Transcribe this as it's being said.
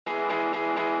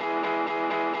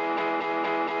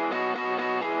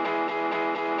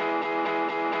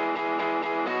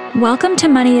Welcome to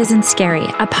Money Isn't Scary,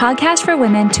 a podcast for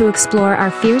women to explore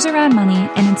our fears around money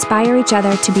and inspire each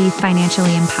other to be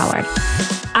financially empowered.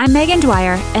 I'm Megan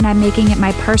Dwyer, and I'm making it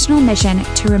my personal mission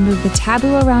to remove the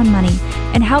taboo around money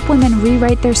and help women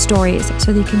rewrite their stories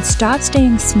so they can stop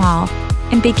staying small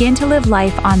and begin to live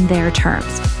life on their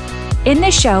terms. In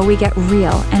this show, we get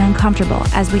real and uncomfortable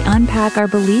as we unpack our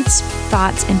beliefs,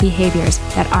 thoughts, and behaviors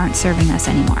that aren't serving us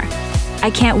anymore. I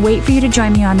can't wait for you to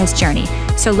join me on this journey,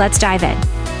 so let's dive in.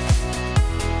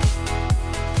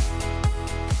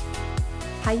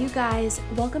 Hi, you guys.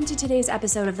 Welcome to today's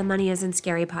episode of the Money Isn't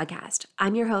Scary podcast.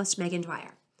 I'm your host, Megan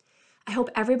Dwyer. I hope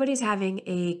everybody's having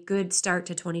a good start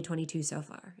to 2022 so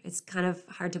far. It's kind of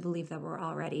hard to believe that we're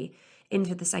already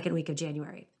into the second week of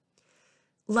January.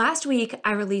 Last week,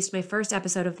 I released my first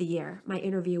episode of the year, my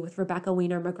interview with Rebecca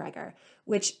Weiner McGregor,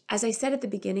 which, as I said at the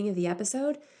beginning of the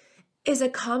episode, is a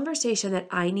conversation that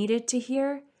I needed to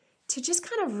hear to just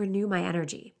kind of renew my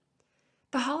energy.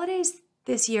 The holidays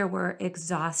this year were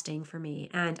exhausting for me,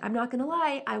 and I'm not going to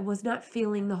lie, I was not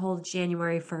feeling the whole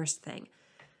January 1st thing,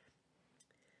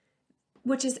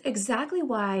 which is exactly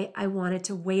why I wanted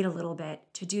to wait a little bit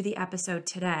to do the episode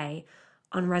today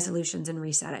on resolutions and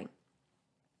resetting.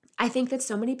 I think that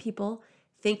so many people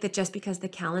think that just because the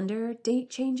calendar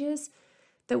date changes,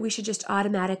 that we should just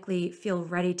automatically feel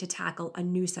ready to tackle a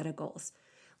new set of goals.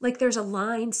 Like there's a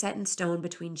line set in stone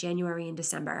between January and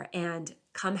December, and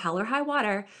come hell or high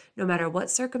water, no matter what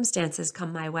circumstances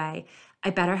come my way, I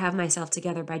better have myself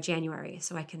together by January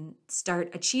so I can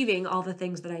start achieving all the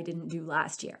things that I didn't do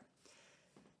last year.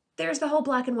 There's the whole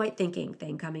black and white thinking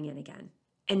thing coming in again.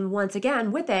 And once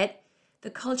again, with it,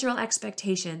 the cultural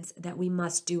expectations that we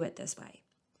must do it this way.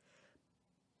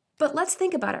 But let's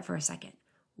think about it for a second.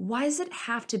 Why does it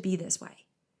have to be this way?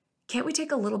 Can't we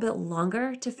take a little bit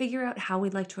longer to figure out how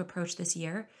we'd like to approach this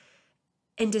year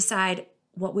and decide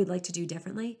what we'd like to do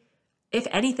differently, if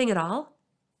anything at all?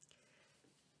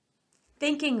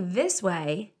 Thinking this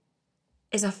way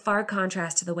is a far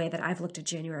contrast to the way that I've looked at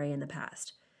January in the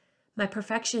past. My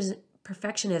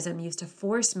perfectionism used to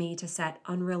force me to set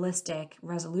unrealistic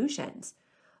resolutions,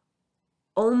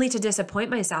 only to disappoint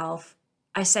myself,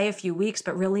 I say a few weeks,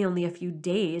 but really only a few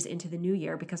days into the new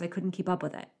year because I couldn't keep up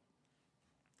with it.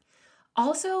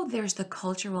 Also, there's the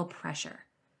cultural pressure.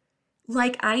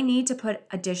 Like I need to put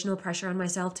additional pressure on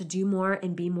myself to do more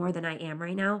and be more than I am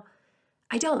right now.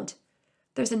 I don't.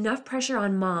 There's enough pressure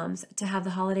on moms to have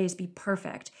the holidays be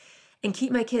perfect and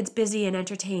keep my kids busy and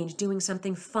entertained doing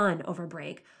something fun over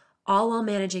break, all while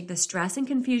managing the stress and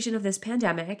confusion of this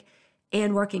pandemic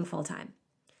and working full time.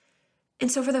 And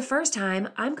so for the first time,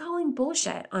 I'm calling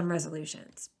bullshit on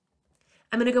resolutions.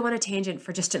 I'm going to go on a tangent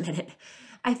for just a minute.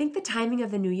 I think the timing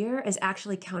of the new year is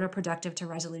actually counterproductive to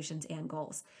resolutions and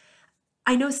goals.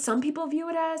 I know some people view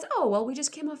it as, oh, well, we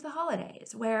just came off the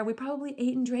holidays where we probably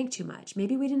ate and drank too much.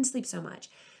 Maybe we didn't sleep so much.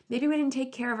 Maybe we didn't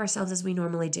take care of ourselves as we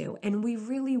normally do. And we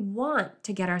really want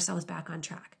to get ourselves back on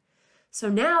track. So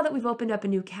now that we've opened up a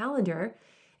new calendar,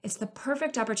 it's the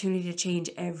perfect opportunity to change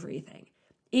everything.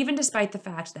 Even despite the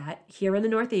fact that here in the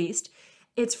Northeast,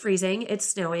 it's freezing, it's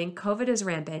snowing, COVID is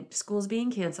rampant, school's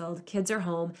being canceled, kids are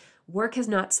home, work has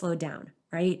not slowed down,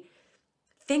 right?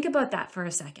 Think about that for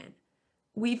a second.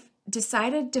 We've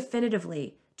decided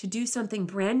definitively to do something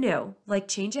brand new, like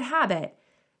change a habit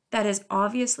that is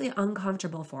obviously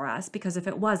uncomfortable for us, because if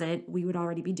it wasn't, we would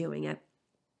already be doing it,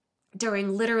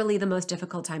 during literally the most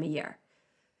difficult time of year.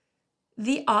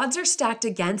 The odds are stacked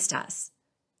against us,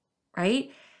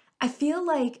 right? I feel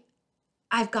like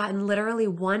I've gotten literally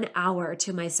 1 hour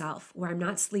to myself where I'm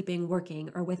not sleeping, working,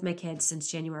 or with my kids since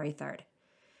January 3rd.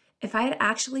 If I had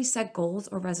actually set goals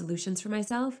or resolutions for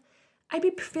myself, I'd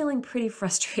be feeling pretty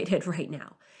frustrated right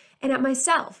now. And at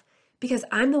myself, because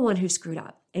I'm the one who screwed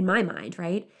up, in my mind,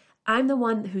 right? I'm the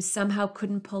one who somehow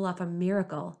couldn't pull off a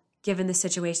miracle given the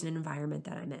situation and environment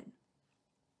that I'm in.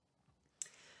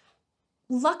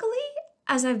 Luckily,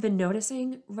 as I've been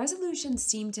noticing, resolutions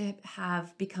seem to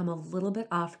have become a little bit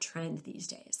off trend these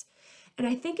days. And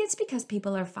I think it's because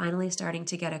people are finally starting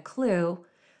to get a clue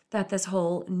that this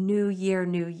whole new year,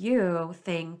 new you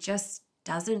thing just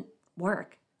doesn't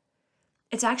work.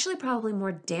 It's actually probably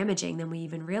more damaging than we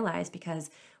even realize because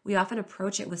we often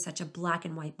approach it with such a black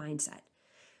and white mindset.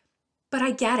 But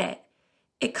I get it.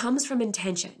 It comes from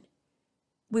intention.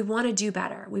 We want to do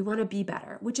better. We want to be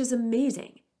better, which is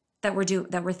amazing that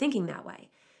we're thinking that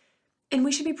way. And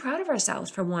we should be proud of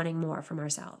ourselves for wanting more from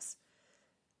ourselves.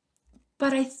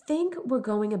 But I think we're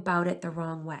going about it the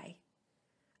wrong way.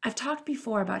 I've talked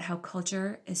before about how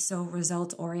culture is so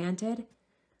result-oriented.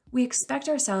 We expect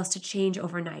ourselves to change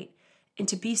overnight and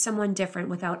to be someone different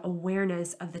without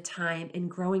awareness of the time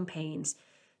and growing pains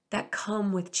that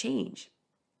come with change.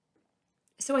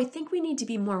 So I think we need to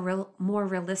be more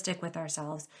realistic with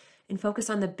ourselves and focus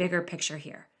on the bigger picture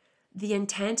here, the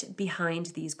intent behind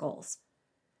these goals.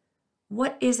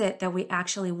 What is it that we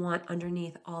actually want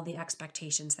underneath all the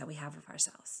expectations that we have of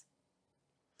ourselves?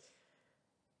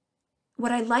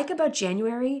 What I like about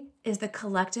January is the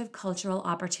collective cultural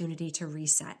opportunity to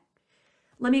reset.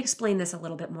 Let me explain this a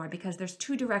little bit more because there's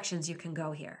two directions you can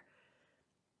go here.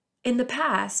 In the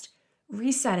past,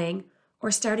 resetting or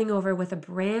starting over with a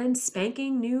brand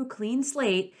spanking new clean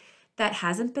slate that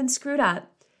hasn't been screwed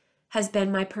up has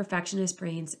been my perfectionist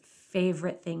brain's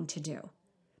favorite thing to do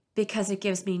because it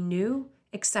gives me new,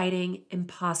 exciting,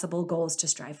 impossible goals to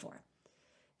strive for.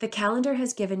 The calendar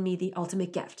has given me the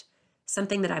ultimate gift,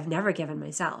 something that I've never given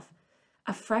myself,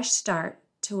 a fresh start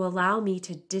to allow me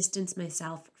to distance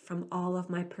myself from all of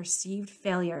my perceived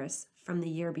failures from the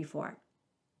year before.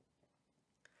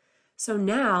 So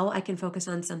now I can focus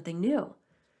on something new.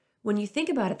 When you think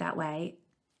about it that way,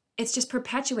 it's just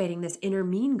perpetuating this inner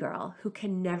mean girl who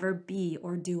can never be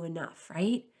or do enough,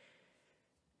 right?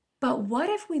 But what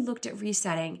if we looked at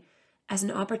resetting as an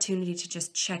opportunity to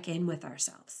just check in with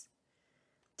ourselves?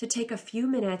 To take a few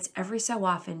minutes every so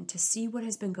often to see what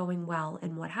has been going well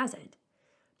and what hasn't.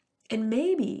 And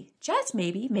maybe, just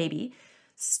maybe,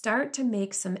 start to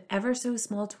make some ever so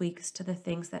small tweaks to the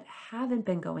things that haven't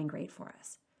been going great for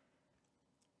us.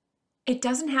 It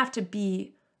doesn't have to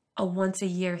be a once a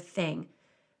year thing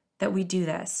that we do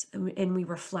this and we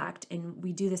reflect and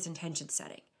we do this intention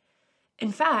setting.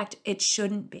 In fact, it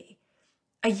shouldn't be.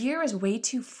 A year is way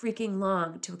too freaking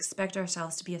long to expect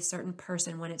ourselves to be a certain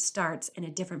person when it starts and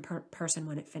a different person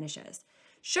when it finishes.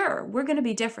 Sure, we're going to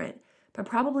be different, but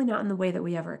probably not in the way that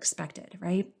we ever expected,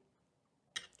 right?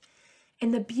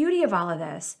 And the beauty of all of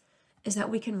this is that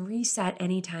we can reset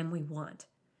anytime we want.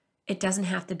 It doesn't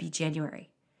have to be January.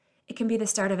 It can be the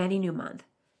start of any new month.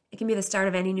 It can be the start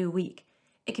of any new week.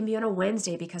 It can be on a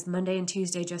Wednesday because Monday and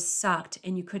Tuesday just sucked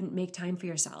and you couldn't make time for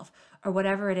yourself, or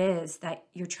whatever it is that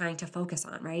you're trying to focus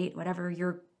on, right? Whatever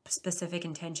your specific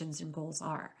intentions and goals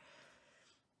are.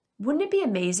 Wouldn't it be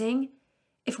amazing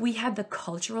if we had the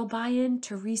cultural buy-in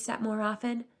to reset more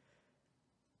often?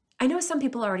 I know some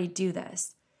people already do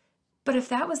this, but if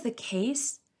that was the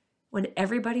case, when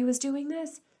everybody was doing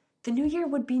this, the new year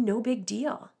would be no big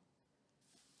deal.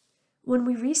 When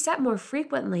we reset more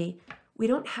frequently, we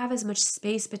don't have as much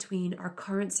space between our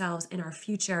current selves and our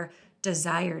future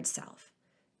desired self.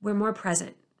 We're more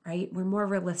present, right? We're more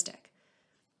realistic.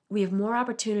 We have more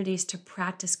opportunities to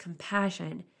practice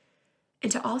compassion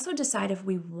and to also decide if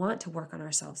we want to work on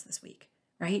ourselves this week,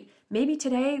 right? Maybe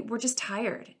today we're just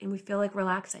tired and we feel like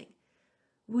relaxing.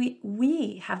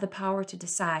 We have the power to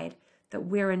decide that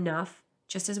we're enough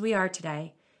just as we are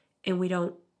today, and we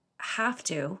don't have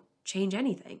to change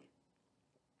anything.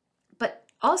 But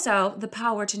also the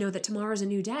power to know that tomorrow's a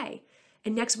new day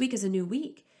and next week is a new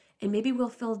week, and maybe we'll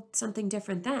feel something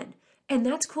different then. And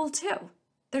that's cool too.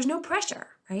 There's no pressure,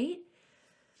 right?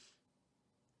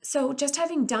 So just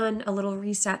having done a little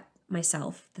reset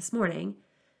myself this morning,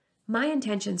 my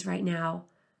intentions right now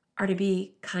are to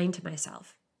be kind to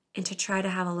myself and to try to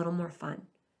have a little more fun.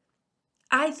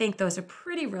 I think those are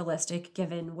pretty realistic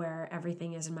given where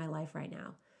everything is in my life right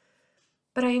now.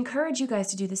 But I encourage you guys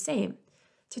to do the same,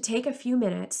 to take a few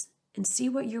minutes and see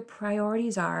what your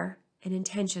priorities are and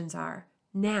intentions are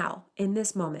now in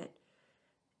this moment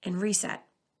and reset.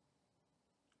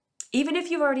 Even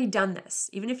if you've already done this,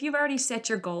 even if you've already set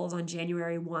your goals on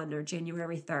January 1 or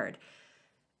January 3rd,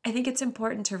 I think it's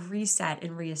important to reset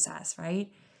and reassess,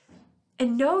 right?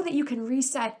 And know that you can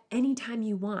reset anytime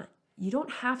you want. You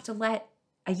don't have to let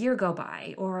a year go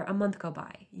by or a month go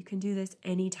by. You can do this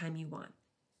anytime you want.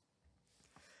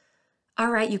 All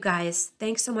right, you guys,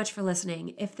 thanks so much for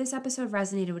listening. If this episode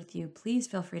resonated with you, please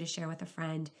feel free to share with a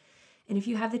friend. And if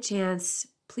you have the chance,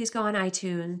 please go on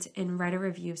iTunes and write a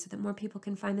review so that more people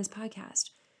can find this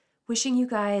podcast. Wishing you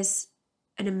guys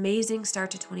an amazing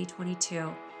start to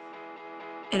 2022,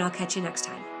 and I'll catch you next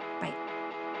time.